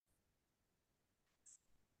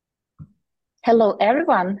Hello,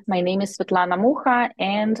 everyone. My name is Svetlana Mucha,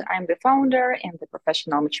 and I'm the founder and the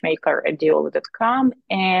professional matchmaker at Diolo.com.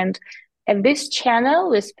 And at this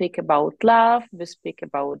channel, we speak about love, we speak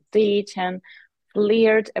about dating,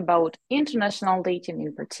 flirt, about international dating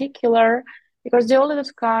in particular, because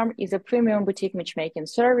Diolo.com is a premium boutique matchmaking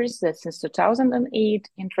service that since 2008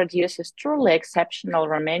 introduces truly exceptional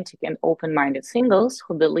romantic and open-minded singles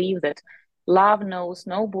who believe that love knows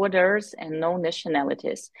no borders and no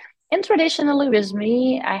nationalities. And traditionally, with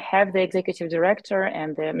me, I have the executive director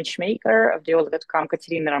and the matchmaker of Duolingo.com,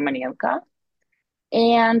 Katerina Romanenko.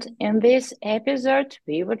 And in this episode,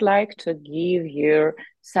 we would like to give you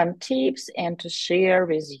some tips and to share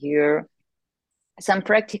with you some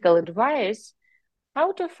practical advice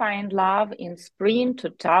how to find love in spring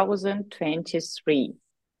 2023.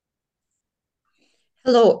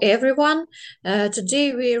 Hello, everyone.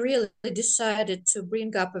 Today we really decided to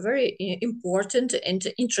bring up a very important and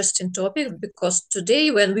interesting topic because today,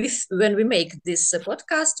 when we make this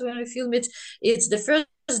podcast, when we film it, it's the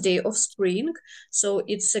first day of spring, so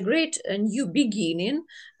it's a great new beginning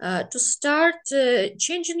to start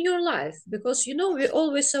changing your life because we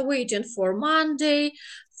always are waiting for Monday,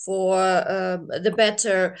 for the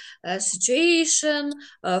better situation,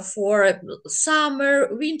 for summer,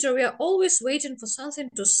 winter. We are always waiting for something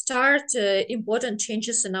to start important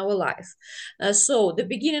changes in our life. So the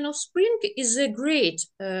beginning of spring is a great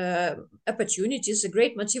opportunity, is a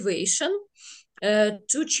great motivation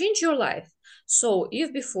to change your life. So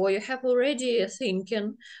if before you have already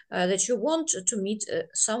thinking that you want to meet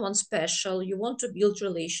someone special, you want to build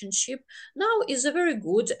relationship, now is a very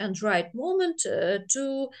good and right moment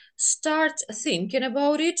to start thinking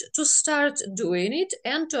about it, to start doing it,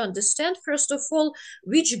 and to understand, first of all,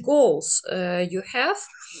 which goals you have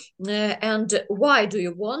and why do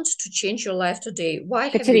you want to change your life today? Why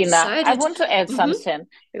have you Katerina, I decided? want to add Mhm, something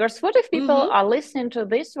because what if people mhm, are listening to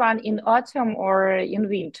this one in autumn or in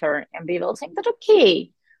winter and they will think that,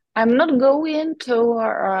 okay, I'm not going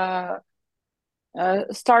to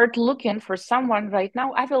start looking for someone right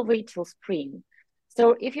now. I will wait till spring.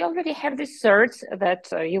 So if you already have this search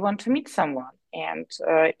that you want to meet someone, and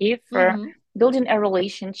if mhm, building a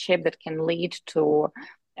relationship that can lead to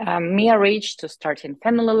marriage, to starting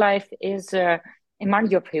family life is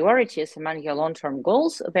among your priorities, among your long-term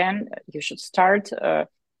goals, then you should start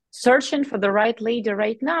searching for the right lady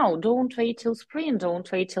right now. Don't wait till spring.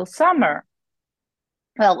 Don't wait till summer.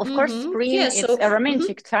 Well, of course, mhm. spring Yeah, it's so a mhm,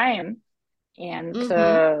 romantic time, and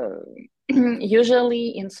mhm. usually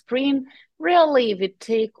in spring, really we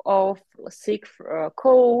take off thick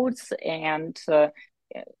coats, and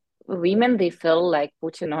women they feel like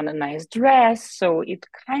putting on a nice dress, so it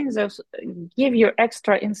kind of give you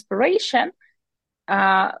extra inspiration.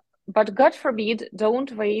 Uh, but God forbid,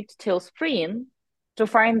 don't wait till spring to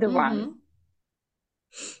find the one. Mm-hmm.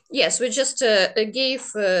 Yes, we just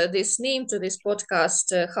gave this name to this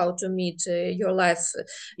podcast, how to meet your love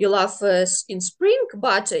in spring,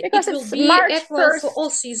 but Because it will it's be March equal for all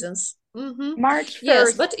 1st. seasons. Mm-hmm. March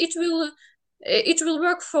Yes, 1st. but it will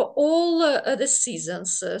work for all the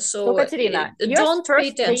seasons. So, So Katerina, your don't pay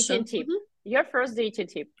first dating attention. tip, Mm-hmm. your first dating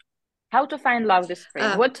tip, how to find love this spring,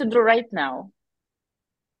 Uh, what to do right now.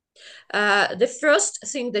 the first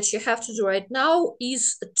thing that you have to do right now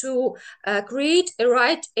is to create a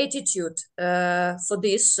right attitude for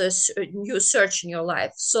this new search in your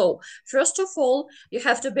life. So, first of all, you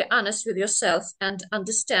have to be honest with yourself and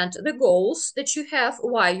understand the goals that you have,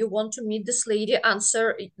 why you want to meet this lady,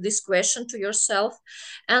 answer this question to yourself,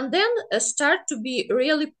 and then start to be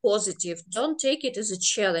really positive. Don't take it as a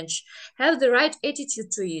challenge. Have the right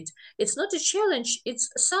attitude to it. It's not a challenge, it's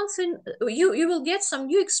something you will get some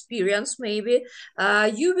new experience. Maybe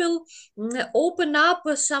you will open up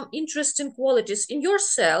some interesting qualities in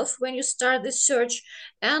yourself when you start this search,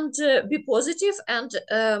 and be positive, and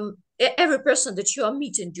every person that you are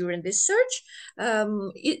meeting during this search,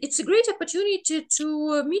 it's a great opportunity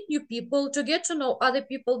to meet new people, to get to know other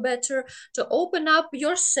people better, to open up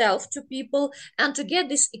yourself to people, and to get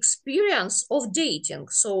this experience of dating.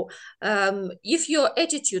 So if your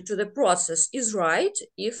attitude to the process is right,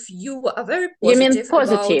 if you are very You mean positive about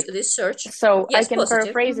positive. this search, So I yes, can positive.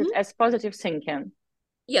 paraphrase it Mhm. as positive thinking.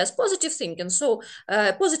 Yes, positive thinking. So,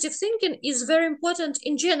 positive thinking is very important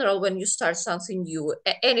in general when you start something new,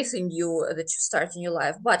 anything new that you start in your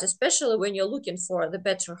life, but especially when you're looking for the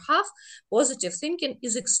better half, positive thinking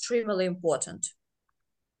is extremely important.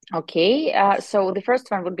 Okay, so the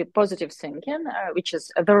first one would be positive thinking, which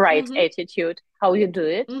is the right Mm-hmm, attitude, how you do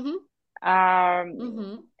it. mm-hmm, Um,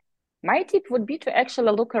 mm-hmm, my tip would be to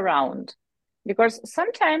actually look around because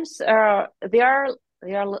sometimes there are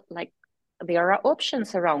like there are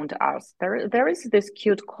options around us. There is this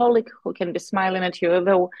cute colleague who can be smiling at you,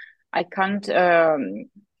 though I can't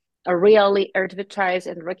really advertise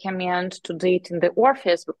and recommend to date in the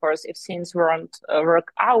office, because if things won't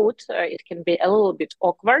work out, it can be a little bit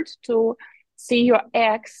awkward to see your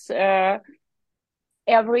ex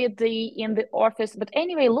every day in the office. But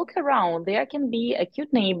anyway, look around. There can be a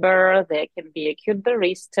cute neighbor, there can be a cute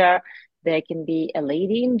barista, there can be a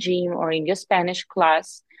lady in gym or in your Spanish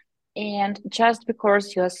class. And just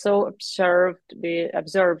because you are so observed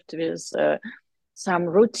with some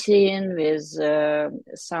routine, with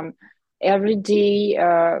some everyday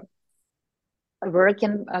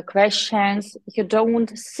working questions, you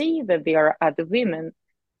don't see that there are other women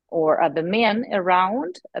or other men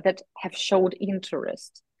around that have showed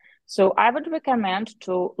interest. So I would recommend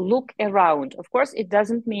to look around. Of course, it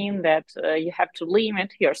doesn't mean that you have to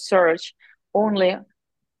limit your search only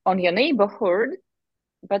on your neighborhood,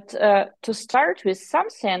 but to start with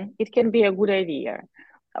something, it can be a good idea.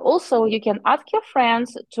 Also, you can ask your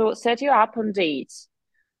friends to set you up on dates.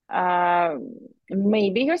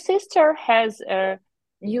 Maybe your sister has a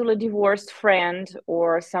newly divorced friend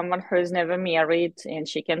or someone who is never married, and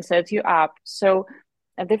she can set you up. So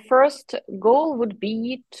the first goal would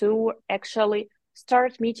be to actually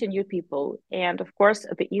start meeting new people. And of course,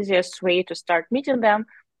 the easiest way to start meeting them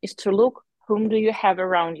is to look whom do you have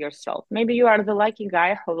around yourself. Maybe you are the lucky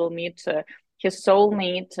guy who will meet his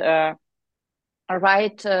soulmate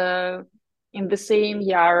right in the same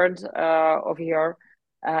yard of your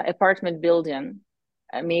apartment building.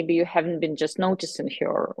 Maybe you haven't been just noticing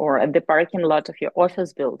her, or at the parking lot of your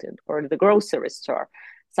office building, or the grocery store.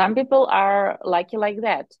 Some people are lucky like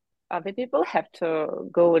that. Other people have to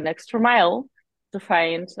go an extra mile to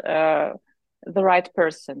find the right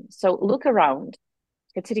person. So look around.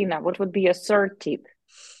 Katerina, what would be your third tip?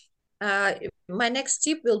 My next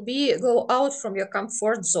tip will be go out from your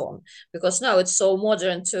comfort zone, because now it's so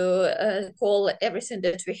modern to call everything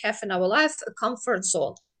that we have in our life a comfort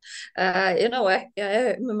zone. I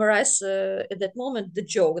memorize at that moment the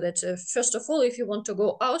joke that first of all, if you want to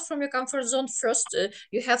go out from your comfort zone, first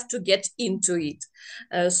you have to get into it.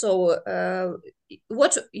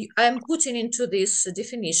 What I'm putting into this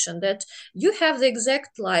definition, that you have the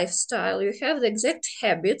exact lifestyle, you have the exact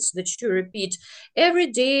habits that you repeat every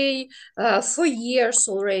day for years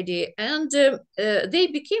already, and they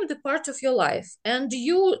became the part of your life. And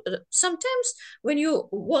you sometimes when you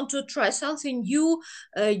want to try something new,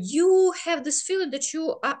 you have this feeling that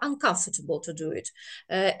you are uncomfortable to do it.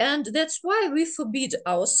 And that's why we forbid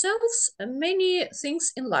ourselves many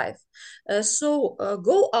things in life. So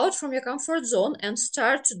go out from your comfort zone and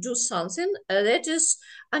start to do something that is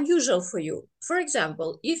unusual for you. For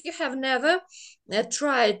example, if you have never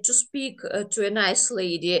tried to speak to a nice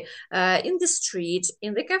lady in the street,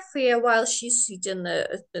 in the cafe, while she's sitting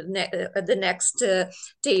at the next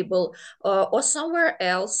table, or somewhere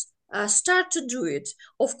else, start to do it.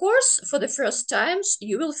 Of course, for the first times,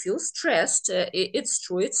 you will feel stressed. It's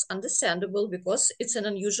true, it's understandable, because it's an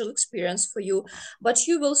unusual experience for you. But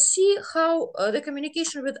you will see how the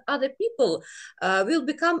communication with other people will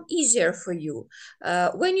become easier for you.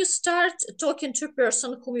 When you start talking to a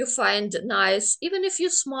person whom you find nice, even if you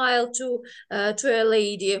smile to a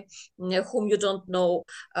lady whom you don't know,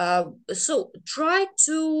 so try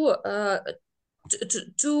to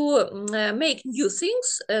make new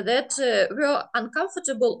things that were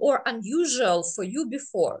uncomfortable or unusual for you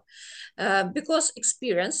before, because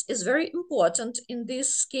experience is very important in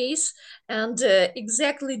this case, and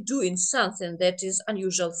exactly doing something that is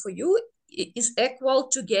unusual for you is equal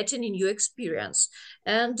to getting a new experience.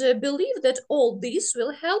 And believe that all this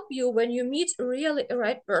will help you when you meet really a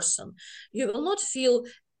right person. You will not feel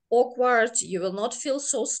awkward, you will not feel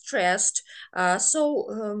so stressed,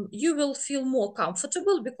 you will feel more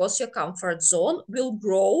comfortable, because your comfort zone will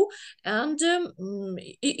grow, and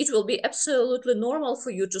it will be absolutely normal for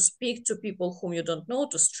you to speak to people whom you don't know,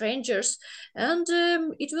 to strangers, and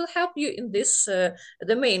it will help you in this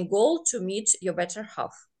the main goal, to meet your better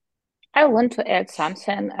half. I want to add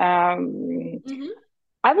something. Mm-hmm.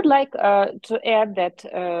 I would like to add that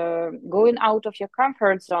going out of your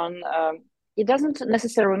comfort zone, it doesn't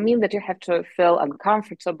necessarily mean that you have to feel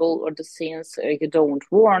uncomfortable or the things you don't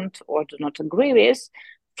want or do not agree with.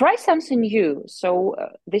 Try something new. So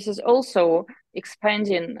this is also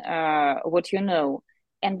expanding what you know.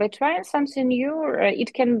 And by trying something new,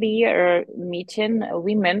 it can be meeting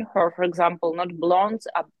women who are, for example, not blondes,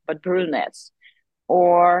 but brunettes,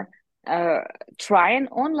 or trying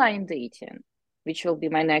online dating, which will be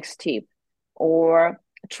my next tip, or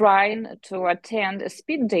trying to attend a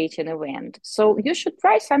speed dating event. So you should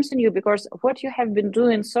try something new, because what you have been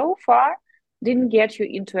doing so far didn't get you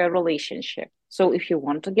into a relationship. So if you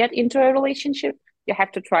want to get into a relationship, you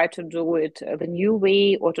have to try to do it the new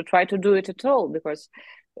way, or to try to do it at all, because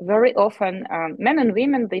very often men and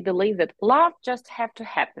women, they believe that love just have to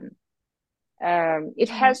happen. It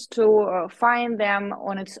has to find them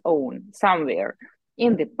on its own somewhere,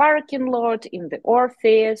 in the parking lot, in the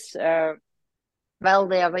office, while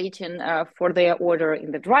they are waiting for their order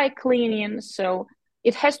in the dry cleaning. So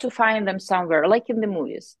it has to find them somewhere, like in the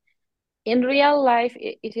movies. In real life,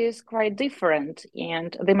 it is quite different.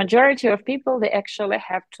 And the majority of people, they actually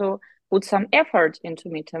have to put some effort into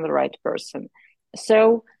meeting the right person.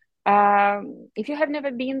 So if you have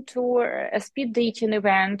never been to a speed dating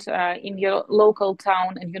event in your local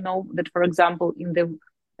town, and you know that, for example, in the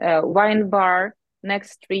wine bar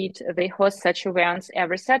next street, they host such events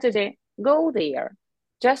every Saturday, go there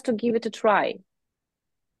just to give it a try.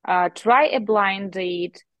 Try a blind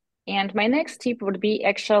date. And my next tip would be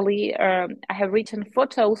actually, I have written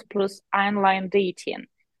photos plus online dating.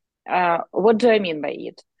 What do I mean by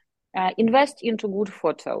it? Invest into good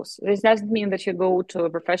photos. This doesn't mean that you go to a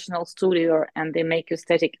professional studio and they make you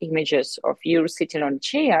static images of you sitting on a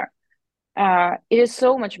chair. It is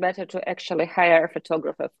so much better to actually hire a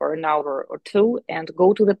photographer for an hour or two and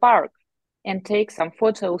go to the park and take some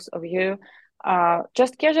photos of you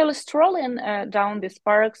just casually strolling down this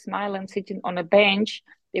park, smiling, sitting on a bench,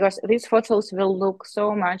 because these photos will look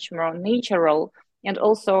so much more natural. And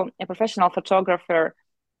also, a professional photographer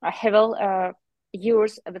will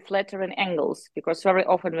use the flattering angles, because very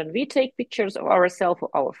often when we take pictures of ourselves, or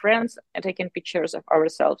our friends are taking pictures of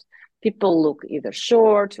ourselves, people look either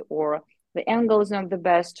short, or the angle is not the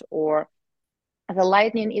best, or the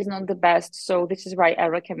lighting is not the best. So this is why I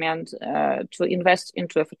recommend to invest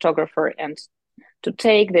into a photographer and to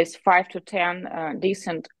take this 5 to 10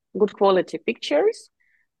 decent, good quality pictures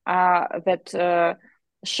that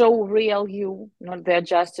show real you, not the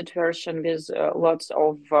adjusted version with lots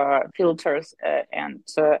of filters and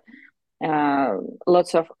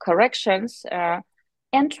lots of corrections.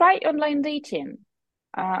 And try online dating.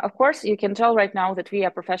 Of course, you can tell right now that we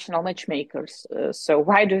are professional matchmakers. So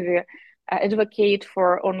why do we advocate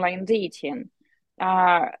for online dating?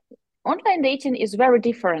 Online dating is very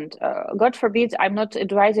different. God forbid, I'm not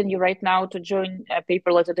advising you right now to join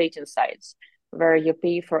paper letter dating sites where you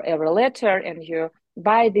pay for every letter and you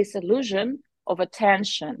buy this illusion of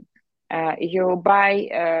attention. You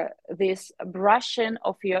buy this brushing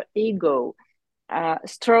of your ego,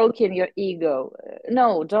 stroking your ego.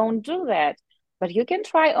 No, don't do that. But you can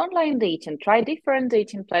try online dating, try different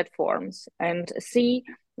dating platforms, and see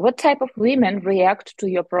what type of women react to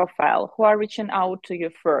your profile, who are reaching out to you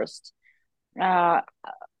first.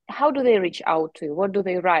 How do they reach out to you? What do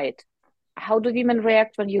they write? How do women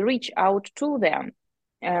react when you reach out to them?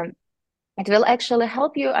 It will actually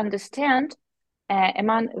help you understand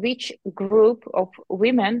among which group of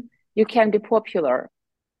women you can be popular.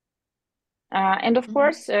 And of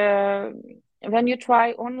course, when you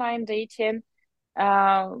try online dating,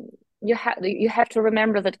 you have to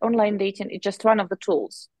remember that online dating is just one of the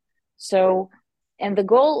tools. So, and the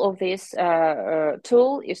goal of this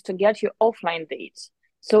tool is to get you offline dates.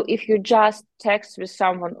 So if you just text with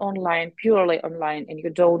someone online, purely online, and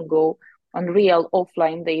you don't go on real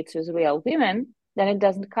offline dates with real women, then it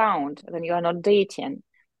doesn't count. Then you are not dating.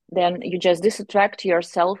 Then you just distract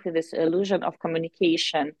yourself with this illusion of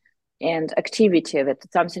communication and activity,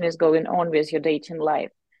 that something is going on with your dating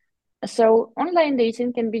life. So online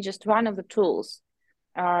dating can be just one of the tools.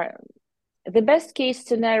 The best case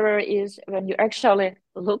scenario is when you actually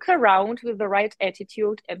look around with the right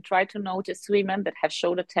attitude and try to notice women that have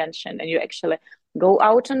showed attention, and you actually go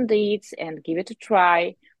out on dates and give it a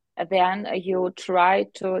try. Then you try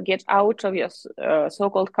to get out of your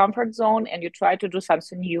so-called comfort zone, and you try to do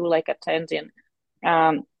something new, like attending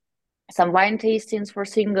some wine tastings for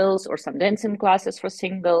singles or some dancing classes for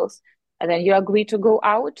singles. And then you agree to go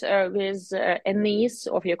out with a niece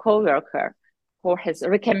of your coworker who has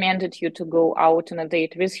recommended you to go out on a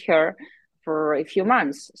date with her for a few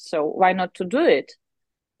months. So why not to do it?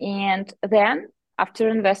 And then after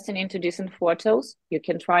investing into decent photos, you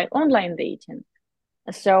can try online dating.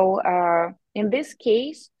 So in this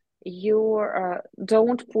case, you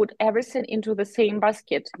don't put everything into the same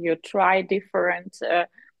basket. You try different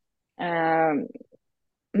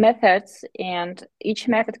methods, and each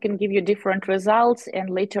method can give you different results, and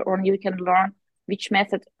later on you can learn which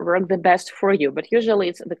method worked the best for you. But usually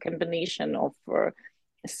it's the combination of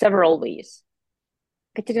several ways.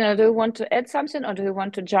 Katerina, do you want to add something, or do you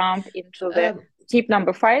want to jump into the tip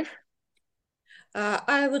number 5?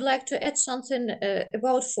 I would like to add something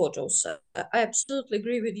about photos. I absolutely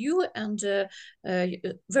agree with you, and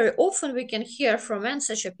very often we can hear from men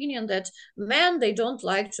such opinion that men, they don't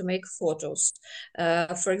like to make photos.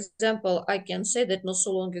 For example, I can say that not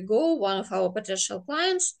so long ago, one of our potential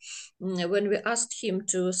clients, when we asked him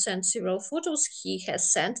to send several photos, he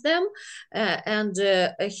has sent them, and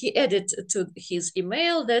he added to his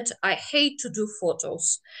email that I hate to do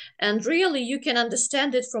photos. And really, you can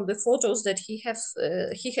understand it from the photos that he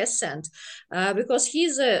has sent, because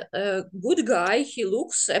he's a good guy. He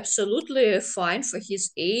looks absolutely fine for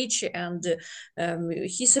his age, and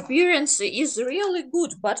his appearance is really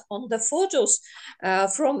good. But on the photos,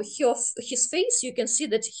 from his face, you can see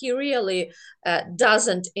that he really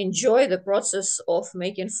doesn't enjoy the process of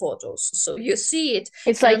making photos. So you see it,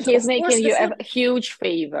 It's like and he's of course making the you photo. a huge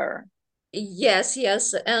favor. Yes,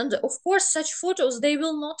 yes, and of course, such photos, they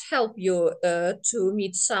will not help you to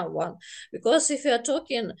meet someone, because if you are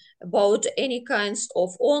talking about any kinds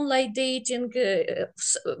of online dating,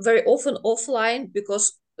 very often offline,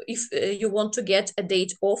 because if you want to get a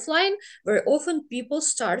date offline, very often people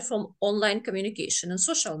start from online communication and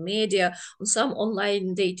social media, on some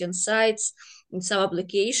online dating sites, in some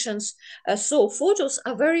applications. So photos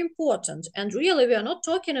are very important, and really, we are not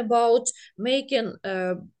talking about making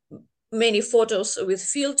many photos with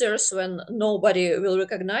filters when nobody will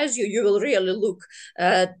recognize you. You will really look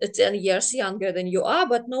 10 years younger than you are,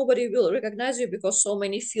 but nobody will recognize you because so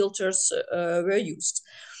many filters were used.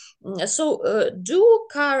 So do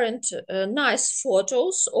current nice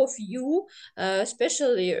photos of you,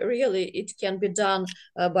 especially really it can be done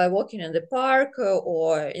by walking in the park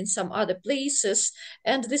or in some other places.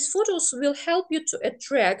 And these photos will help you to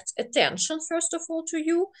attract attention, first of all, to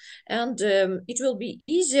you. And it will be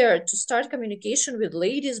easier to start communication with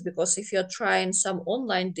ladies, because if you're trying some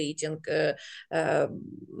online dating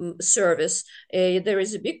service, there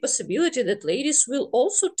is a big possibility that ladies will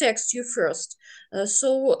also text you first.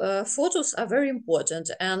 So photos are very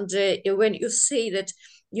important. And when you say that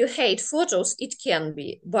you hate photos, it can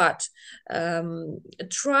be, but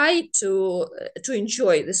try to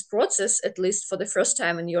enjoy this process, at least for the first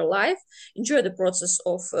time in your life. Enjoy the process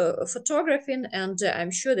of photographing, and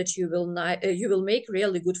I'm sure that you will make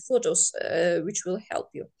really good photos, which will help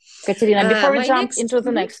you. Katerina, before we My jump next. into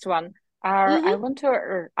the next one, I want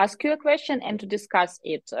to ask you a question and to discuss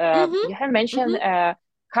it. You have mentioned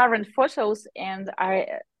current photos, and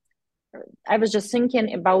I was just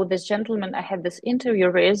thinking about this gentleman I had this interview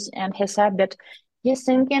with, and he said that he's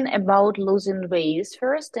thinking about losing weight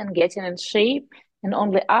first and getting in shape, and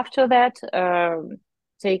only after that,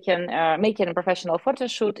 making a professional photo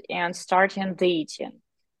shoot and starting dating.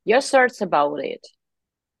 Your thoughts about it?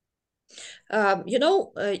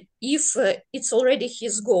 If it's already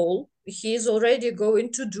his goal, he is already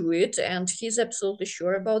going to do it, and he's absolutely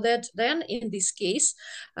sure about that, then in this case,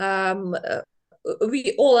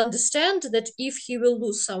 we all understand that if he will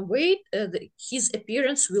lose some weight, his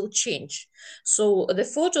appearance will change. So the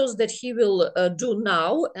photos that he will do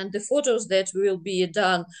now, and the photos that will be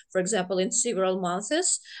done, for example, in several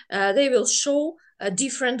months, they will show a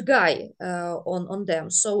different guy on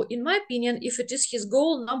them. So in my opinion, if it is his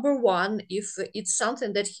goal number one, if it's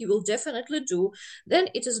something that he will definitely do, then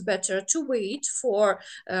it is better to wait for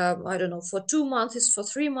I don't know, for 2 months, for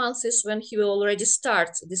 3 months, when he will already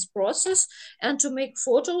start this process, and to make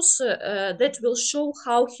photos that will show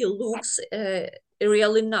how he looks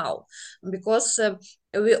really now. Because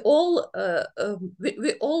we all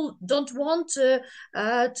don't want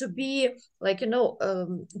to be like,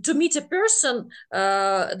 to meet a person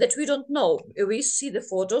that we don't know. We see the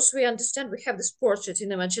photos, we understand, we have this portrait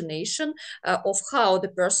in imagination of how the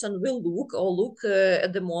person will look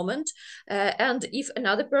at the moment. And if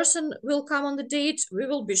another person will come on the date, we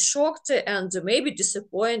will be shocked and maybe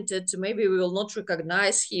disappointed, maybe we will not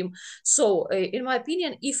recognize him. So in my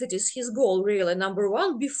opinion, if it is his goal really number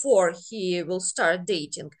one before he will start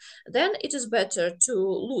dating, then it is better to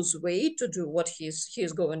lose weight, to do what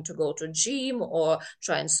he's going to go to gym or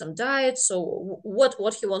trying some diet, so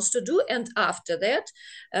what he wants to do. And after that,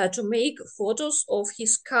 to make photos of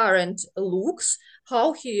his current looks,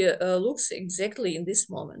 how he looks exactly in this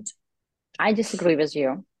moment. I disagree with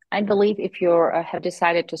you. I believe if you have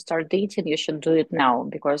decided to start dating, you should do it now,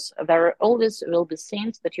 because there always will be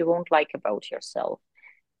things that you won't like about yourself.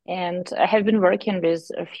 And I have been working with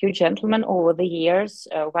a few gentlemen over the years.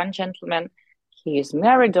 One gentleman, he is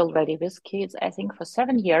married already with kids, I think for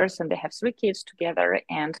 7 years, and they have 3 kids together.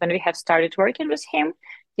 And when we have started working with him,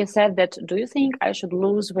 he said that, do you think I should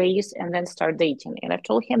lose weight and then start dating? And I've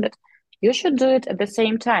told him that you should do it at the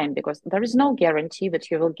same time, because there is no guarantee that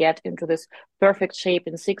you will get into this perfect shape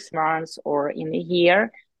in 6 months or in a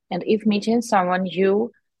year. And if meeting someone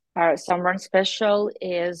new, someone special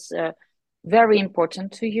is very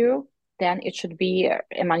important to you, then it should be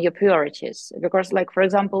among your priorities. Because, like, for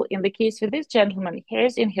example, in the case with this gentleman, he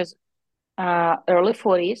is in his early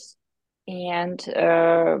 40s, and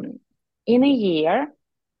in a year,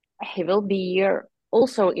 he will be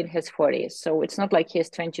also in his 40s. So it's not like he's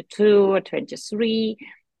 22 or 23.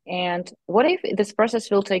 And what if this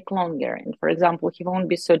process will take longer? And for example, he won't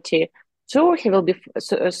be 32, he will be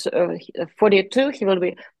 42, he will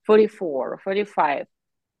be 44 or 45.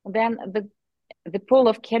 Then the pool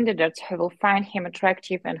of candidates who will find him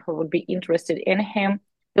attractive and who would be interested in him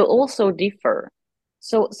will also differ.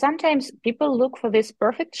 So sometimes people look for this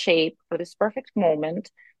perfect shape, for this perfect moment,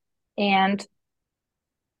 and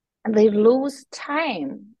they lose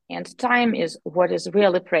time. And time is what is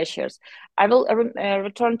really precious. I will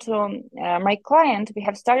return to my client. We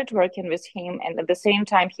have started working with him, and at the same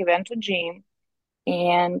time, he went to gym,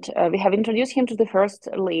 and we have introduced him to the first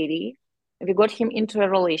lady. We got him into a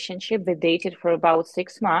relationship. They dated for about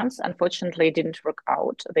 6 months. Unfortunately, it didn't work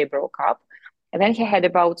out. They broke up. And then he had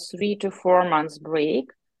about 3 to 4 months break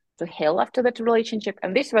to hell after that relationship.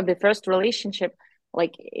 And this was the first relationship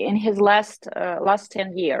like in his last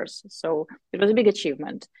 10 years. So it was a big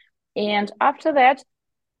achievement. And after that,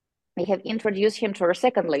 we have introduced him to our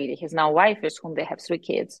second lady, his now wife, with whom they have 3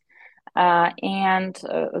 kids. And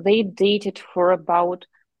they dated for about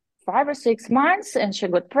 5 or 6 months, and she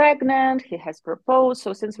got pregnant. He has proposed,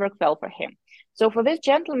 so things worked well for him. So for this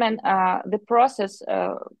gentleman, the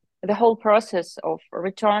whole process of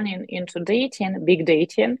returning into dating, big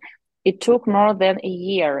dating, it took more than a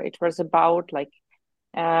year. It was about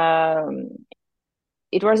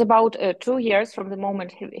 2 years from the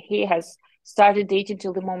moment he has started dating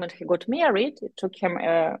till the moment he got married. It took him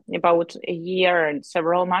about a year and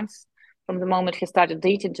several months from the moment he started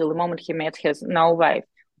dating till the moment he met his now wife.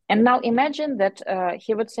 And now imagine that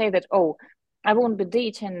he would say that, oh, I won't be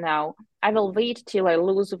dating now. I will wait till I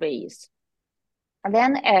lose weight. And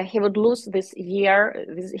then he would lose this year.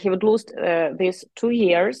 He would lose these 2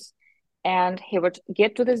 years, and he would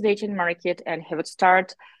get to this dating market, and he would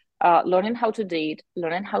start learning how to date,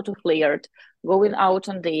 learning how to flirt, going out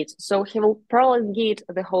on dates. So he will prolongate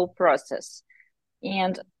the whole process.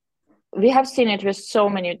 And we have seen it with so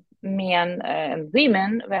many men and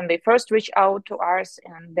women when they first reach out to us,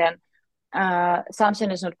 and then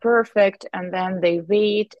something is not perfect, and then they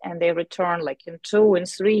wait and they return like in 2 and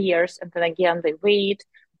 3 years, and then again they wait,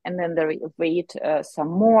 and then they wait some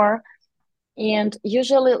more. And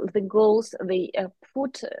usually the goals they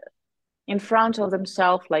put in front of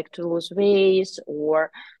themselves, like to lose weight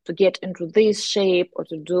or to get into this shape or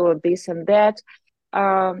to do this and that,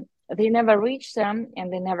 they never reach them,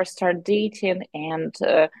 and they never start dating, and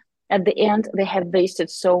at the end they have wasted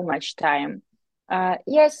so much time.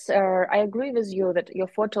 Yes, I agree with you that your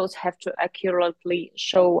photos have to accurately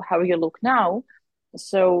show how you look now.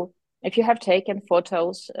 So if you have taken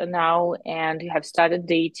photos now and you have started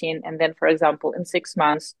dating, and then, for example, in 6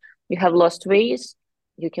 months you have lost weight,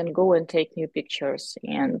 you can go and take new pictures,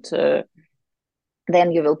 and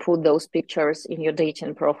then you will put those pictures in your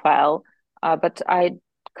dating profile. But I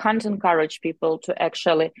can't encourage people to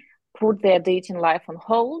actually put their dating life on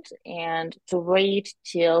hold and to wait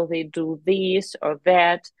till they do this or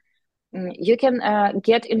that. You can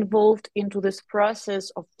get involved into this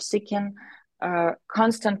process of seeking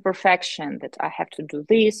constant perfection, that I have to do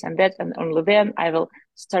this and that, and only then I will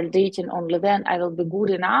start dating, only then I will be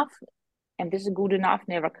good enough. And this good enough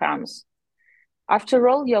never comes. After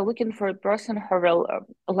all, you're looking for a person who will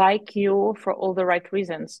like you for all the right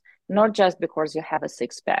reasons, not just because you have a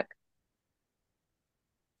six-pack.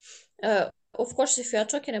 Of course, if you are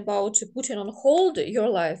talking about putting on hold your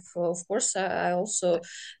life, of course, I also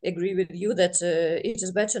agree with you that it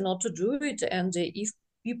is better not to do it. And if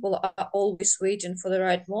people are always waiting for the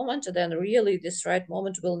right moment, then really this right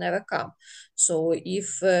moment will never come. So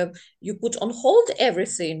if you put on hold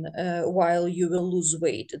everything while you will lose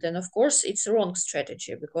weight, then of course it's a wrong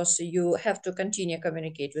strategy, because you have to continue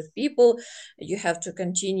communicate with people, you have to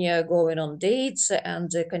continue going on dates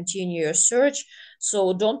and continue your search.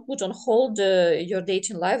 So don't put on hold your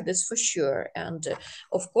dating life, that's for sure. And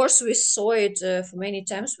of course, we saw it for many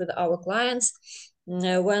times with our clients.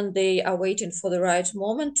 when they are waiting for the right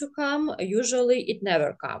moment to come, usually it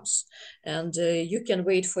never comes. And you can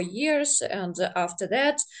wait for years, and after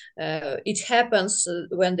that, it happens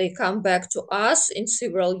when they come back to us in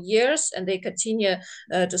several years, and they continue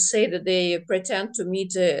to say that they pretend to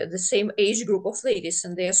meet the same age group of ladies,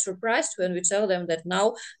 and they are surprised when we tell them that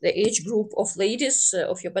now the age group of ladies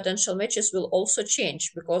of your potential matches will also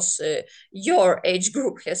change, because your age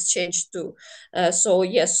group has changed too. So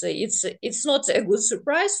yes, it's not a good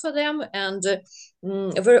surprise for them, and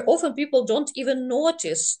very often people don't even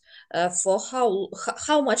notice for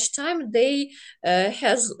how much time they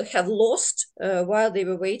have lost while they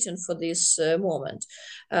were waiting for this moment.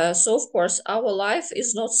 So of course, our life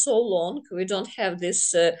is not so long. We don't have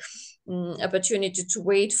this opportunity to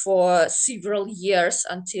wait for several years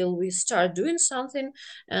until we start doing something.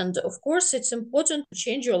 And of course, it's important to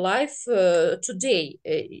change your life today.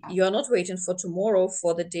 You are not waiting for tomorrow,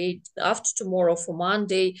 for the day after tomorrow, for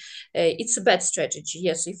Monday. It's a bad strategy.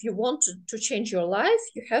 Yes, if you want to change your life,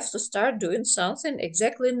 you have to start doing something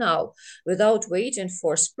exactly now, without waiting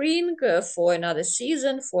for spring, for another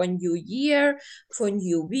season, for a new year, for a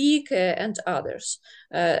new week, and others.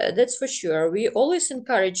 That's for sure. We always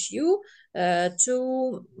encourage you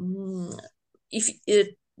to if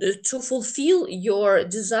to fulfill your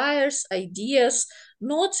desires, ideas,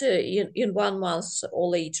 not in 1 month or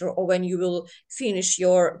later, or when you will finish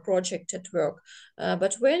your project at work,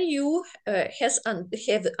 but when you have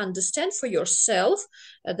understand for yourself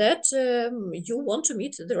that you want to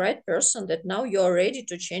meet the right person, that now you're ready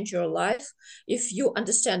to change your life. If you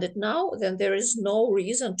understand it now, then there is no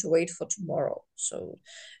reason to wait for tomorrow. So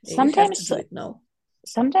you have to Sometimes do it now.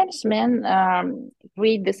 sometimes men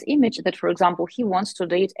create this image that, for example, he wants to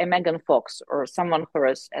date a Megan Fox or someone who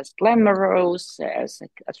is as glamorous, as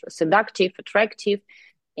seductive, attractive.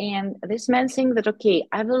 And this man think that, okay,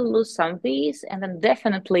 I will lose some weight, and then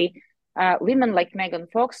definitely women like Megan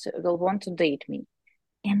Fox will want to date me.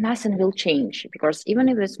 And nothing will change, because even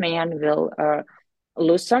if this man will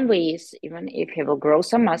lose some weight, even if he will grow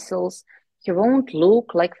some muscles, he won't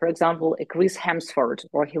look like, for example, a Chris Hemsworth,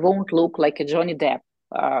 or he won't look like a Johnny Depp.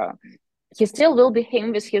 Uh, he still will be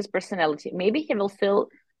him with his personality. Maybe he will feel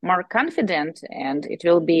more confident, and it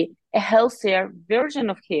will be a healthier version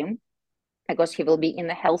of him, because he will be in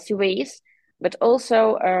a healthy ways. But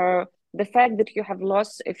also, the fact that you have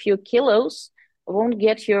lost a few kilos won't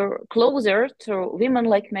get you closer to women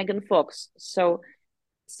like Megan Fox. So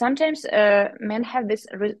sometimes men have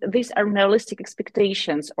these unrealistic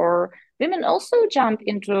expectations, or women also jump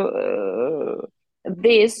into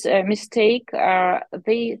this mistake.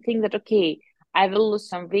 They think that, okay, I will lose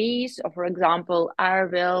some weight, or for example, I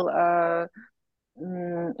will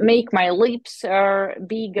make my lips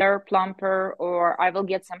bigger, plumper, or I will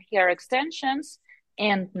get some hair extensions.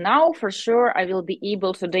 And now for sure, I will be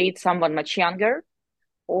able to date someone much younger,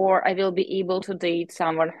 or I will be able to date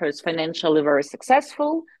someone who's financially very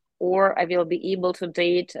successful, or I will be able to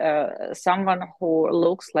date someone who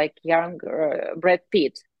looks like young Brad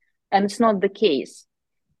Pitt. And it's not the case.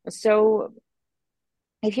 So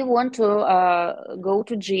if you want to go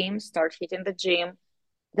to gym, start hitting the gym,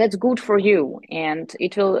 that's good for you, and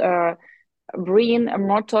it will bring a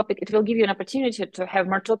more topic. It will give you an opportunity to have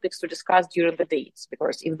more topics to discuss during the dates,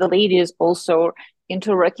 because if the lady is also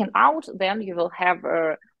into working out, then you will have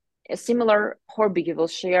a similar hobby. You will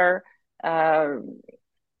share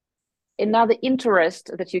another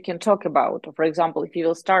interest that you can talk about. For example, if you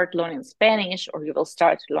will start learning Spanish, or you will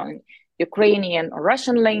start learning Ukrainian or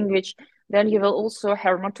Russian language, then you will also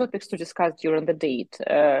have more topics to discuss during the date.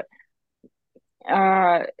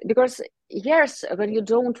 Because yes, when you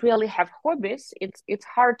don't really have hobbies, it's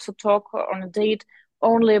hard to talk on a date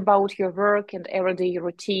only about your work and everyday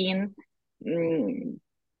routine.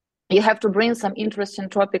 You have to bring some interesting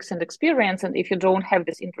topics and experience, and if you don't have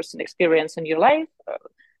this interesting experience in your life,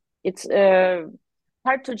 it's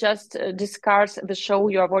hard to just discuss the show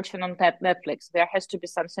you are watching on Netflix. There has to be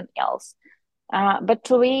something else. But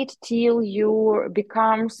to wait till you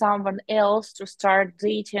become someone else to start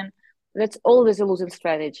dating, that's always a losing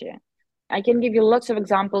strategy. I can give you lots of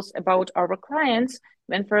examples about our clients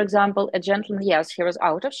when, for example, a gentleman, yes, he was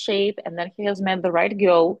out of shape, and then he has met the right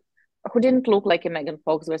girl who didn't look like a Megan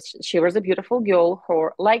Fox, but she was a beautiful girl who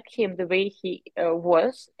liked him the way he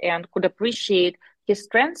was and could appreciate his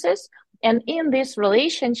strengths. And in this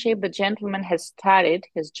relationship, the gentleman has started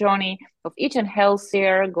his journey of eating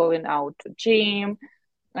healthier, going out to gym.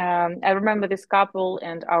 I remember this couple,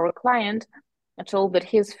 and our client told that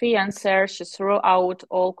his fiancée, she threw out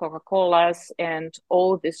all Coca-Colas and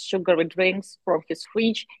all these sugary drinks from his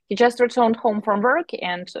fridge. He just returned home from work,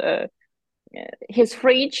 and his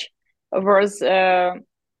fridge was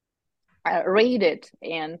raided,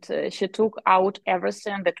 and she took out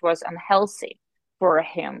everything that was unhealthy for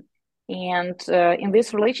him. And in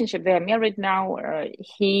this relationship, they are married now.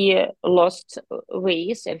 He lost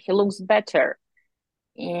weight and he looks better.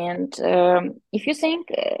 And if you think,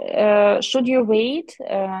 should you wait?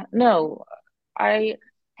 No, I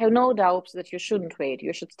have no doubts that you shouldn't wait.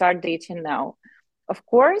 You should start dating now. Of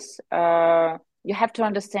course, you have to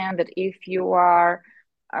understand that if you are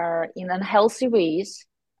in unhealthy ways,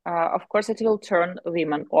 of course, it will turn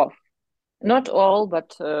women off. Not all,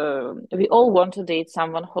 but we all want to date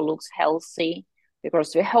someone who looks healthy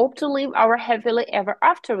because we hope to live our happily ever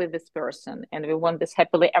after with this person, and we want this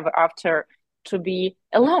happily ever after to be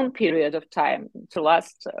a long period of time, to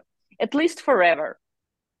last at least forever.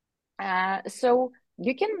 So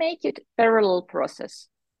you can make it parallel process.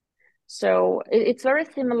 So it's very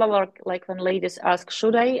similar, like when ladies ask,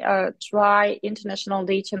 should I try international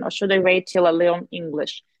dating or should I wait till I learn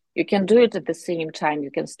English? You can do it at the same time.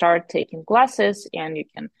 You can start taking classes and you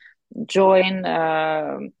can join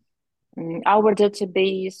our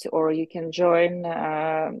database, or you can join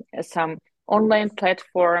some online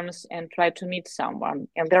platforms and try to meet someone.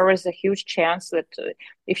 And there is a huge chance that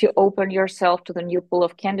if you open yourself to the new pool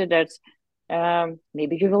of candidates,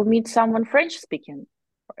 maybe you will meet someone French speaking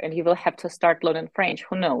and you will have to start learning French.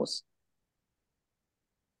 Who knows?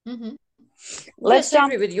 Mm-hmm. Let's Yes, I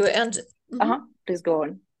agree with you. And please go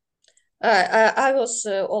on. I was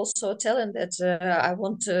also telling that I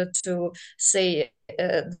want to say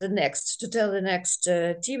to tell the next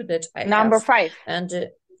tip that I Number have. 5. And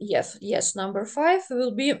yes, number 5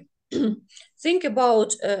 will be think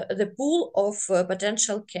about the pool of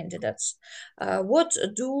potential candidates. What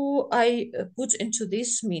do I put into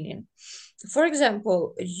this meaning? For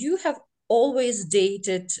example, you have always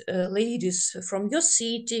dated ladies from your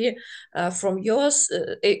city, from yours,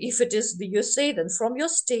 if it is the USA, then from your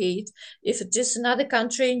state, if it is another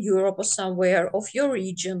country in Europe or somewhere of your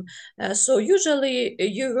region. So usually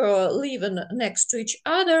you were living next to each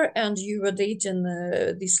other and you were dating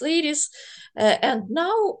these ladies. And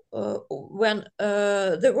now, when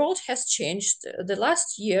the world has changed, the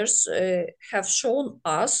last years have shown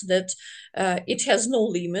us that it has no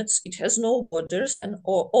limits, it has no borders, and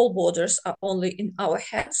all borders are only in our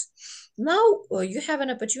heads. Now you have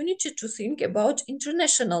an opportunity to think about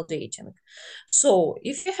international dating. So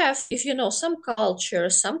if you know some culture,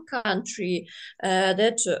 some country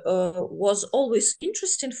that was always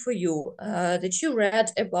interesting for you, that you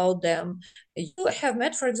read about them, you have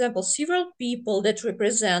met, for example, several people that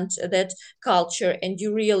represent that culture and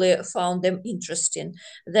you really found them interesting,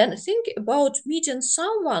 then think about meeting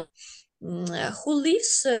someone who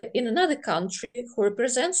lives in another country, who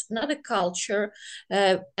represents another culture,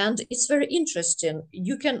 and it's very interesting.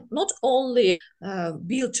 You can not only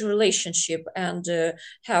build a relationship and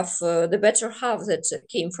have the better half that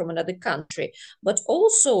came from another country, but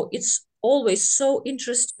also it's always so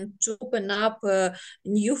interesting to open up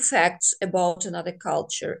new facts about another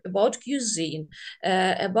culture, about cuisine,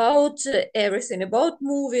 about everything, about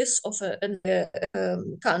movies of a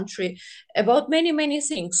country, about many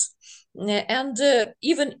things. And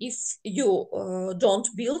even if you don't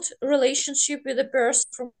build a relationship with a person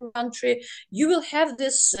from a country, you will have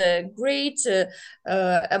this great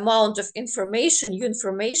amount of information, new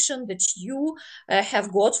information that you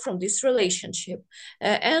have got from this relationship.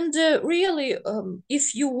 And really,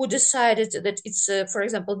 if you decided that it's, for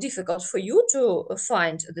example, difficult for you to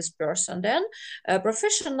find this person, then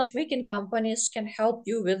professional making companies can help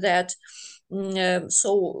you with that.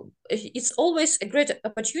 So it's always a great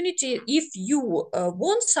opportunity. If you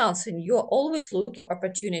want something, you're always looking for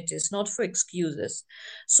opportunities, not for excuses.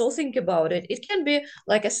 So think about it. It can be,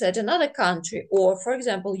 like I said, another country, or for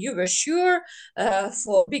example, you were sure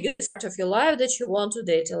for biggest part of your life that you want to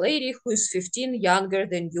date a lady who is 15 younger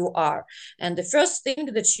than you are. And the first thing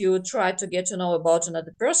that you try to get to know about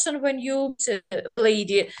another person when you meet a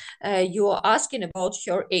lady, you are asking about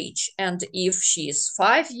her age. And if she is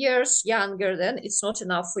 5 years younger, then it's not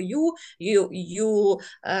enough for you. You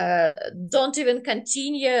don't even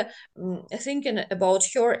continue thinking about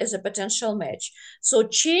her as a potential match. So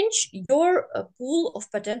change your pool of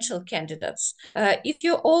potential candidates. If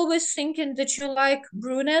you're always thinking that you like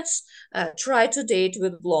brunettes, try to date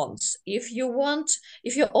with blondes. If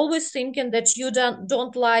you're always thinking that you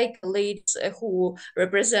don't like ladies who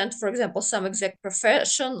represent, for example, some exact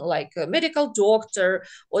profession like a medical doctor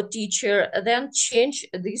or teacher, then change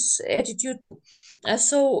this attitude.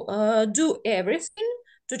 So do everything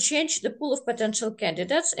to change the pool of potential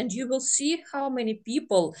candidates, and you will see how many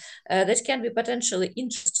people that can be potentially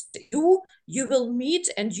interested in you, you will meet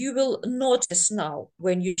and you will notice now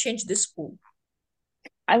when you change the school?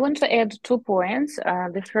 I want to add 2 points.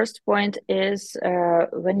 The first point is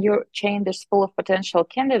when you change this pool of potential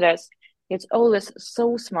candidates, it's always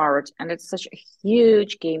so smart and it's such a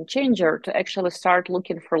huge game changer to actually start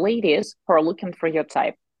looking for ladies who are looking for your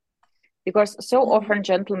type. Because so often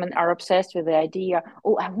gentlemen are obsessed with the idea,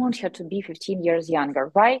 oh, I want her to be 15 years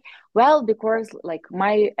younger. Why? Well, because like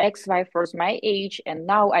my ex-wife was my age, and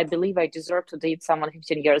now I believe I deserve to date someone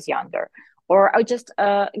 15 years younger. Or I just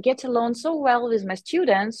get along so well with my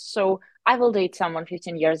students, so I will date someone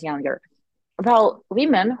 15 years younger. Well,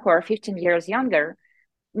 women who are 15 years younger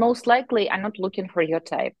most likely are not looking for your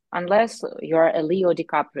type unless you're a Leo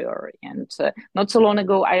DiCaprio. And not so long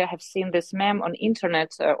ago, I have seen this meme on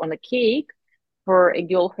internet on a cake for a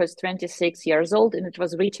girl who's 26 years old, and it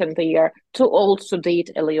was written the year too old to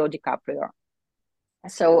date a Leo DiCaprio.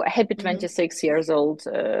 So happy 26 years old,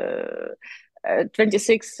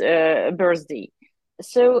 26 birthday.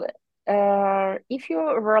 So if you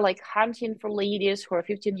were like hunting for ladies who are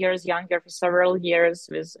 15 years younger for several years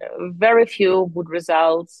with very few good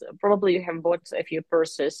results, probably you have bought a few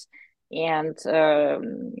purses and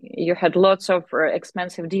you had lots of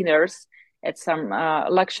expensive dinners at some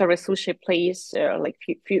luxury sushi place like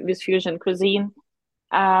with fusion cuisine.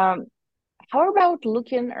 How about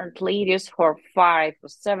looking at ladies who are 5 or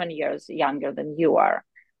 7 years younger than you are?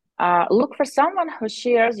 Look for someone who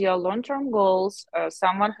shares your long-term goals,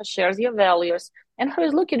 someone who shares your values, and who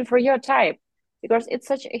is looking for your type. Because it's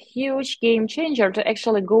such a huge game changer to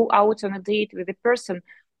actually go out on a date with a person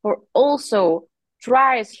who also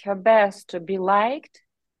tries her best to be liked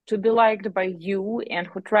by you, and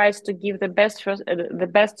who tries to give the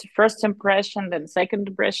best first impression, then second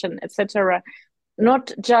impression, etc.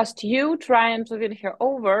 Not just you trying to win her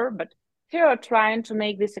over, but her trying to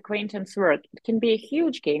make this acquaintance work. It can be a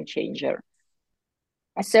huge game changer.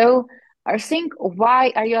 So I think,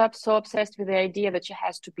 why are you so obsessed with the idea that she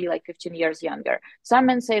has to be like 15 years younger? Some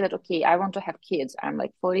men say that, okay, I want to have kids. I'm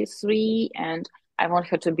like 43 and I want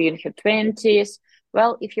her to be in her 20s.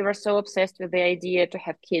 Well, if you were so obsessed with the idea to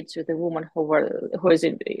have kids with a woman who is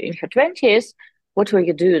in her 20s, what were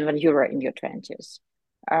you doing when you were in your 20s?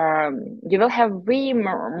 You will have way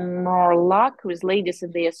more luck with ladies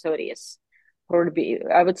in their 30s, who would be,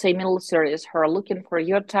 I would say, middle 30s, who are looking for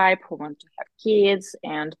your type, who want to have kids,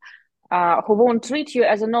 and who won't treat you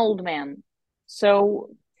as an old man.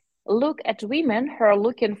 So look at women who are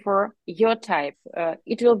looking for your type.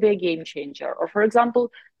 It will be a game changer. Or, for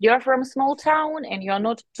example, you're from a small town and you're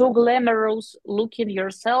not too glamorous looking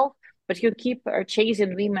yourself, but you keep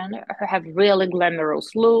chasing women who have really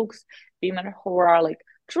glamorous looks, women who are like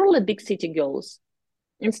truly big city girls.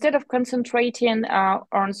 Instead of concentrating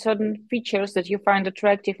on certain features that you find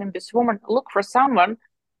attractive in this woman, look for someone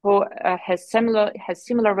who has similar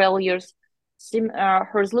values,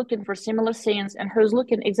 who is looking for similar things, and who is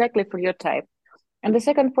looking exactly for your type. And the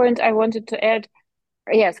second point I wanted to add,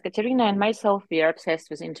 yes, Katerina and myself, we are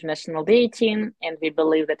obsessed with international dating, and we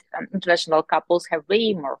believe that international couples have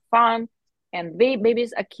way more fun, and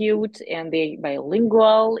babies are cute, and they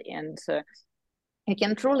bilingual, and you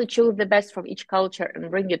can truly choose the best from each culture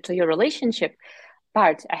and bring it to your relationship.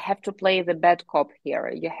 But I have to play the bad cop here.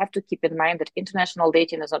 You have to keep in mind that international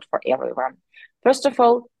dating is not for everyone. First of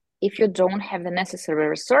all, if you don't have the necessary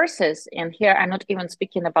resources, and here I'm not even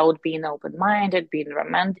speaking about being open-minded, being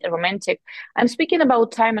romantic, I'm speaking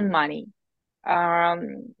about time and money.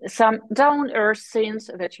 Some down-earth things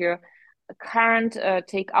that you can't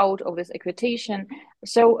take out of this equation.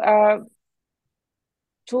 So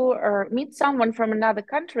to meet someone from another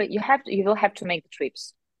country, you will have to make the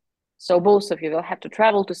trips. So both of you will have to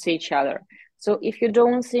travel to see each other. So if you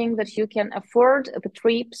don't think that you can afford the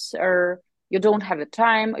trips, or you don't have the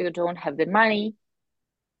time, or you don't have the money,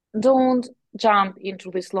 don't jump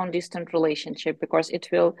into this long distance relationship, because it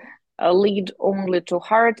will lead only to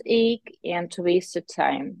heartache and to wasted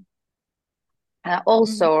time.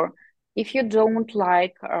 Also, if you don't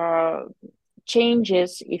like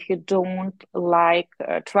changes, if you don't like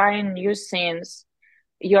trying new things,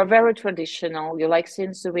 you're very traditional, you like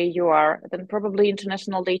things the way you are, then probably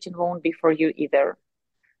international dating won't be for you either.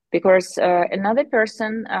 Because another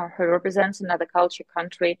person who represents another culture,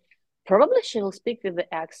 country, probably she will speak with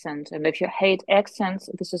the accent. And if you hate accents,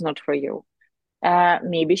 this is not for you.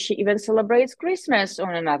 Maybe she even celebrates Christmas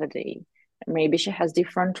on another day. Maybe she has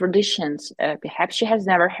different traditions. Perhaps she has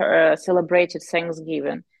never celebrated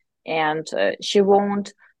Thanksgiving, and she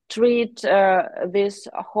won't treat this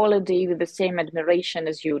holiday with the same admiration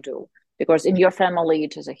as you do. Because in your family,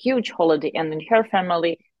 it is a huge holiday, and in her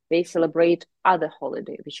family, they celebrate other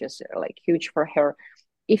holiday, which is like huge for her.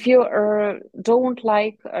 If you don't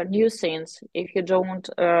like new things, if you don't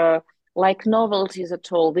like novelties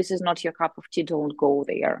at all, this is not your cup of tea, don't go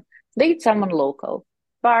there. Date someone local.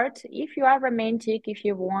 But if you are romantic, if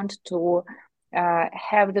you want to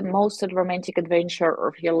have the most romantic adventure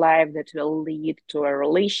of your life that will lead to a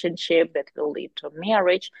relationship, that will lead to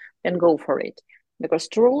marriage, then go for it. Because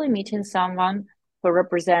truly meeting someone who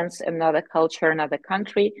represents another culture, another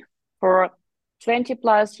country, for 20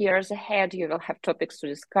 plus years ahead, you will have topics to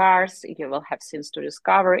discuss, you will have things to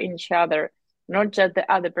discover in each other, not just the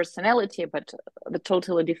other personality, but the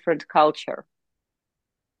totally different culture.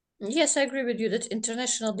 Yes, I agree with you that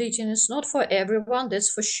international dating is not for everyone,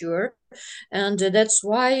 that's for sure. And that's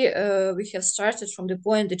why we have started from the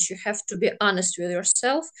point that you have to be honest with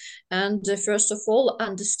yourself and first of all,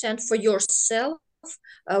 understand for yourself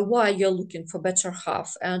why you're looking for better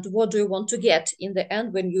half and what do you want to get in the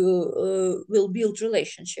end when you will build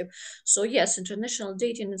relationship. So yes, international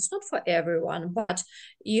dating is not for everyone, but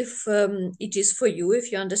if it is for you,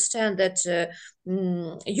 if you understand that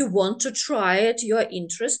you want to try it, you're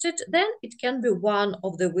interested, then it can be one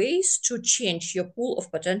of the ways to change your pool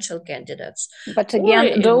of potential candidates. But Or again,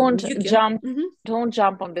 you can. Mhm. don't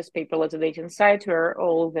jump on this paperless dating site where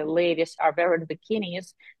all the ladies are wearing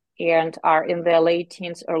bikinis and are in their late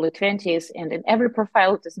teens, early 20s, and in every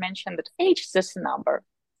profile it is mentioned that age is just a number.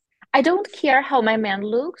 I don't care how my man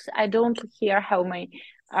looks. I don't care how my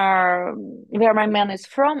where my man is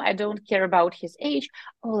from. I don't care about his age.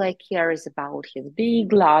 All I care is about his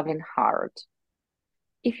big loving heart.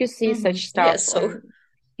 If you see such stuff Yes, so on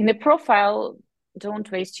in a profile,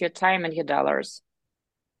 don't waste your time and your dollars.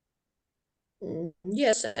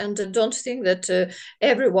 yes, and don't think that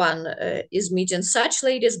everyone is meeting such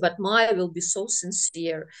ladies, but Maya will be so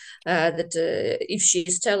sincere that if she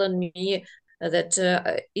is telling me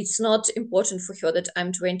that it's not important for her that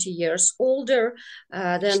I'm 20 years older, She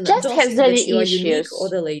then just don't has think that you daddy are unique or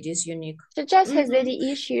issues. the lady is unique. She just has Mm-hmm.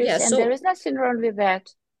 daddy issues, Yeah, and there so is nothing wrong with that.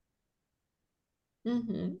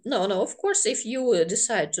 No, no, of course, if you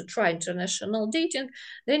decide to try international dating,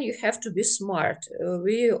 then you have to be smart.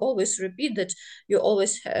 We always repeat that you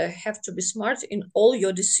always have to be smart in all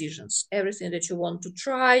your decisions. Everything that you want to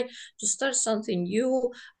try, to start something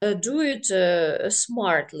new, do it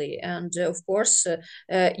smartly. And of course,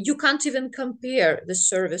 you can't even compare the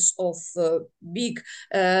service of big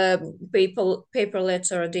paper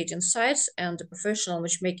letter dating sites and the professional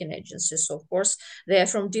matchmaking agencies. So, of course, they are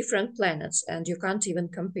from different planets and you can't even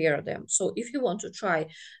compare them. So if you want to try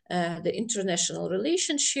the international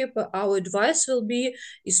relationship, our advice will be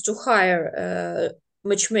is to hire a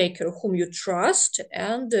matchmaker whom you trust,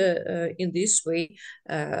 and in this way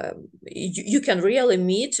you can really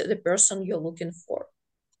meet the person you're looking for.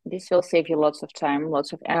 This will save you lots of time,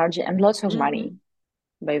 lots of energy, and lots of money,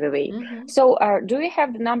 Mm-hmm. by the way. Mm-hmm. So, do we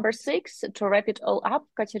have number six to wrap it all up,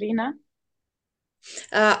 Katerina?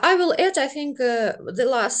 I will add, I think, the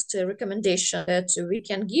last recommendation that we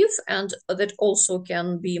can give and that also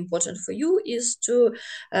can be important for you is to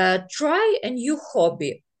try a new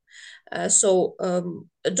hobby. So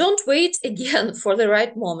don't wait again for the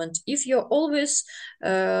right moment. If you're always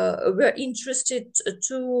were interested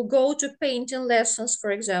to go to painting lessons,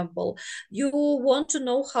 for example, you want to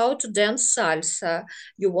know how to dance salsa,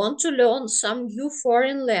 you want to learn some new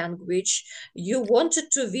foreign language, you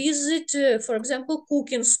wanted to visit, for example,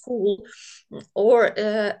 cooking school, or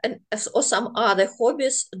some other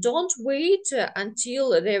hobbies, don't wait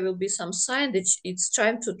until there will be some sign that it's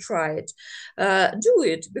time to try it. Do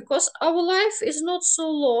it because our life is not so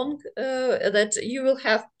long that you will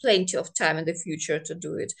have plenty of time in the future to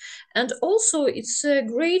do it. And also, it's a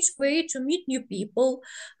great way to meet new people,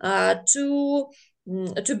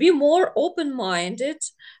 to be more open-minded.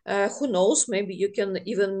 Who knows, maybe you can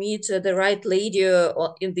even meet the right lady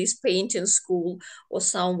in this painting school or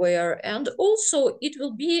somewhere. And also it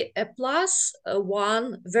will be a plus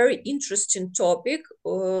one very interesting topic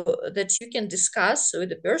that you can discuss with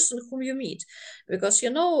the person whom you meet, because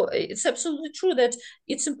it's absolutely true that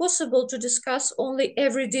it's impossible to discuss only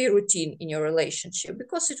everyday routine in your relationship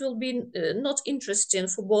because it will be not interesting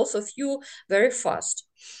for both of you very fast.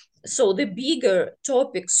 So the bigger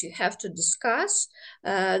topics you have to discuss,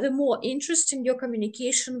 the more interesting your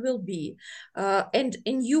communication will be. And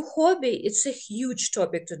a new hobby, it's a huge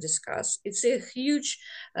topic to discuss. It's a huge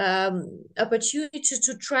opportunity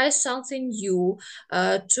to try something new,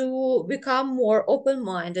 to become more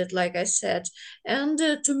open-minded, like I said, and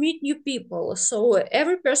to meet new people. So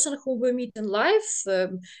every person who we meet in life,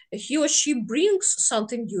 he or she brings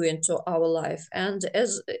something new into our life, and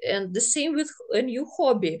the same with a new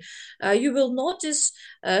hobby. you will notice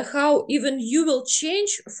how even you will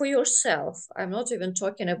change for yourself. I'm not even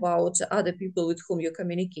talking about other people with whom you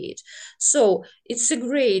communicate. So it's a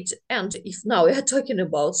great, and if now we are talking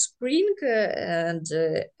about spring and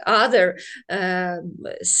other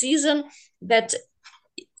season, that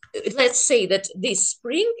let's say that this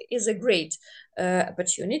spring is a great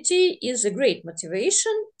opportunity, is a great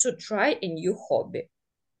motivation to try a new hobby.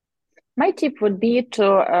 My tip would be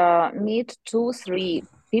to meet 2, 3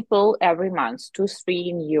 people every month, 2,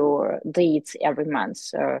 3 new dates every month.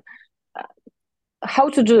 How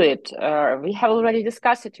to do it? We have already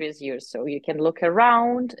discussed it with you, so you can look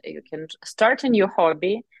around, you can start a new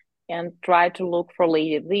hobby and try to look for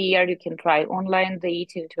lady there. You can try online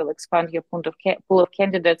dating, it will expand your pool of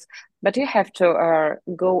candidates, but you have to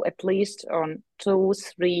go at least on 2,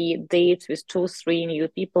 3 dates with 2, 3 new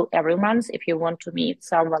people every month if you want to meet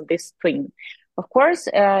someone this spring. Of course,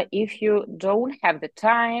 if you don't have the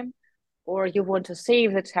time, or you want to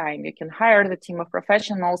save the time, you can hire the team of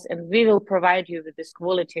professionals and we will provide you with these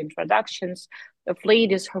quality introductions of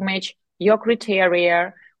ladies who match your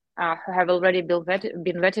criteria, who have already been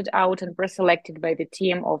vetted out and preselected by the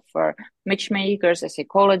team of matchmakers, a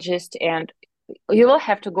psychologist, and you will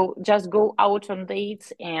have to go out on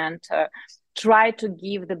dates and try to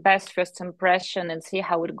give the best first impression and see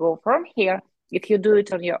how it go from here. If you do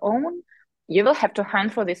it on your own, you will have to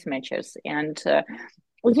hunt for these matches. And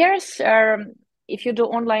yes, if you do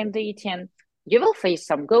online dating, you will face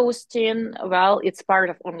some ghosting. Well, it's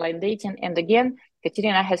part of online dating. And again,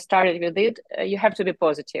 Katerina has started with it. You have to be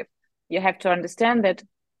positive. You have to understand that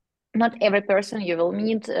not every person you will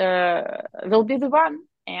meet will be the one,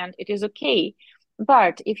 and it is okay.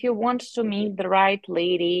 But if you want to meet the right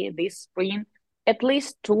lady this spring, at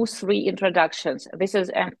least 2, 3 introductions. This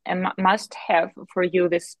is a must-have for you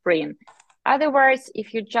this spring. Otherwise,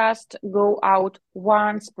 if you just go out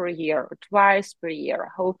once per year or twice per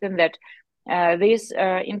year, hoping that this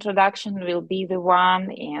introduction will be the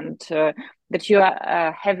one and that you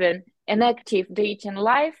are having an active dating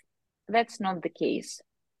life, that's not the case.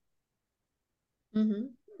 Mm-hmm.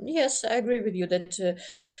 Yes, I agree with you that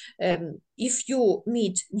if you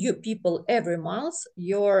meet new people every month,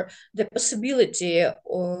 the possibility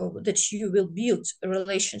that you will build a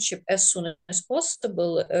relationship as soon as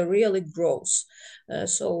possible really grows.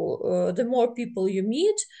 So the more people you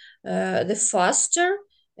meet, the faster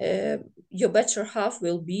your better half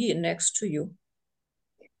will be next to you.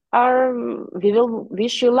 We will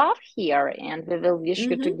wish you luck here, and we will wish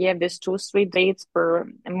you to Mm-hmm. get these 2, 3 dates per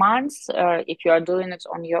month. If you are doing it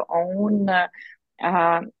on your own,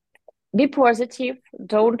 be positive.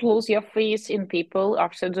 Don't lose your faith in people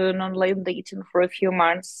after doing online dating for a few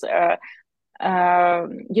months.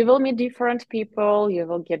 You will meet different people, you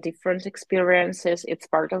will get different experiences. It's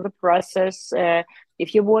part of the process.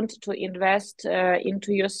 If you want to invest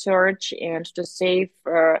into your search and to save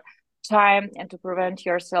time and to prevent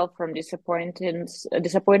yourself from disappointments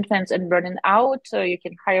and burning out, you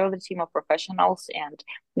can hire the team of professionals, and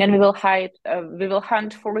then we will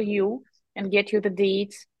hunt for you and get you the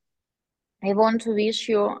dates. I want to wish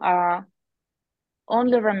you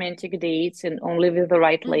only romantic dates and only with the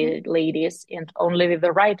right ladies and only with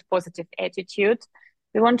the right positive attitude.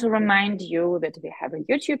 We want to remind you that we have a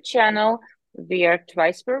YouTube channel. We are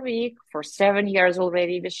twice per week for 7 years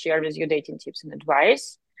already. We share with you dating tips and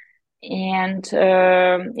advice. And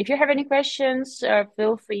if you have any questions,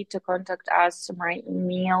 feel free to contact us. My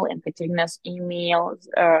email and Katerina's email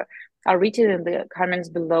are written in the comments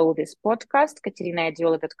below this podcast,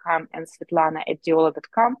 katerina@diola.com and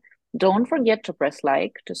svetlana@diola.com. Don't forget to press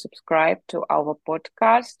like, to subscribe to our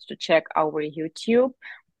podcast, to check our YouTube.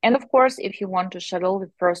 And of course, if you want to schedule the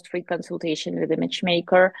first free consultation with a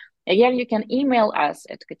matchmaker, again, you can email us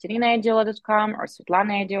at katerina@diola.com or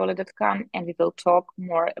svetlana@diola.com, and we will talk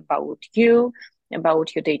more about you,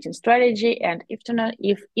 about your dating strategy, and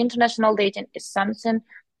if international dating is something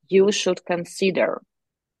you should consider.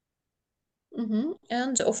 Mm-hmm.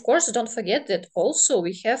 And of course, don't forget that also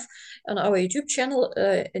we have on our YouTube channel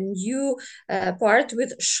a new part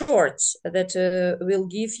with shorts that will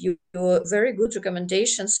give you very good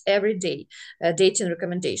recommendations every day, dating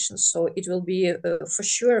recommendations. So it will be for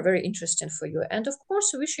sure very interesting for you. And of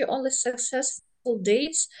course, we wish you only successful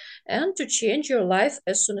dates and to change your life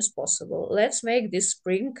as soon as possible. Let's make this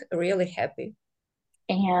spring really happy.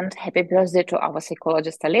 And happy birthday to our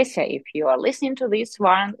psychologist, Alessia. If you are listening to this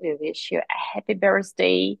one, we wish you a happy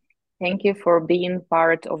birthday. Thank you for being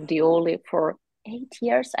part of Dioli for 8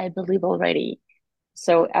 years, I believe already.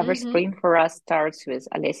 So every spring for us starts with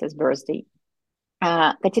Alessia's birthday.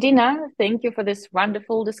 Katerina, thank you for this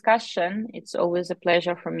wonderful discussion. It's always a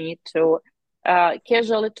pleasure for me to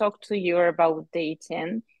casually talk to you about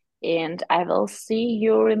dating, and I will see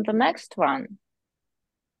you in the next one.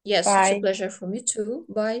 Yes, it's a Bye. pleasure for me too.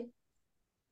 Bye.